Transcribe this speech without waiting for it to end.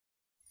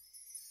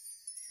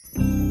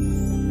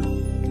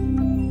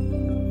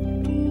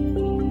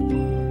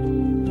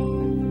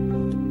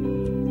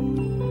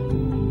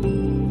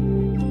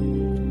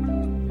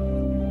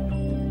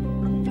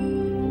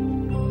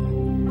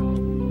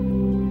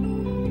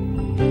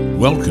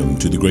Welcome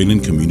to the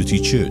Glcc Community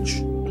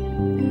Church.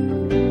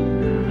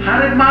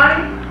 Haere mai,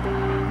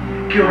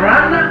 kia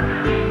orana,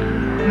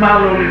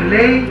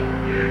 malolelei,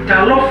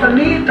 talofa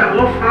ni,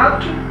 talofa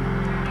atu,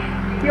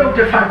 yo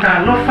te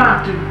whatalofa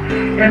atu,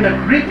 and a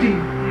greeting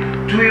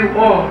to you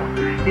all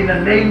in the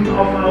name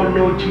of our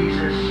Lord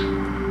Jesus.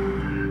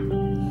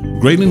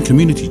 Glcc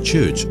Community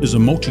Church is a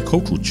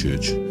multicultural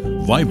church,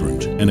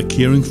 vibrant and a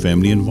caring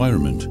family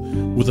environment,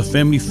 with a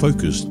family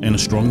focus and a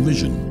strong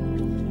vision.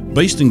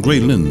 Based in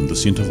Glcc, the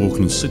centre of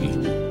Auckland City,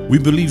 we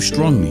believe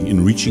strongly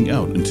in reaching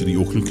out into the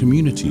Auckland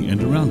community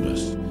and around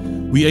us.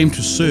 We aim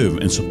to serve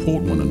and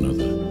support one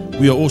another.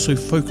 We are also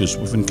focused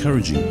with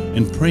encouraging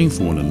and praying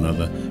for one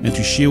another and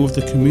to share with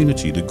the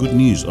community the good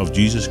news of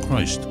Jesus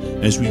Christ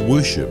as we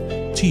worship,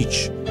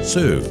 teach,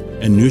 serve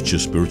and nurture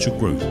spiritual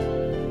growth.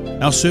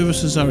 Our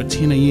services are at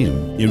 10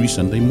 a.m. every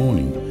Sunday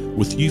morning,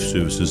 with youth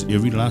services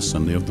every last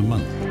Sunday of the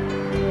month.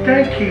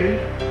 Thank you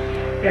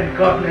and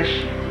God bless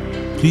you.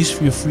 Please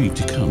feel free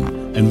to come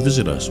and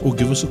visit us or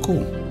give us a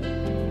call.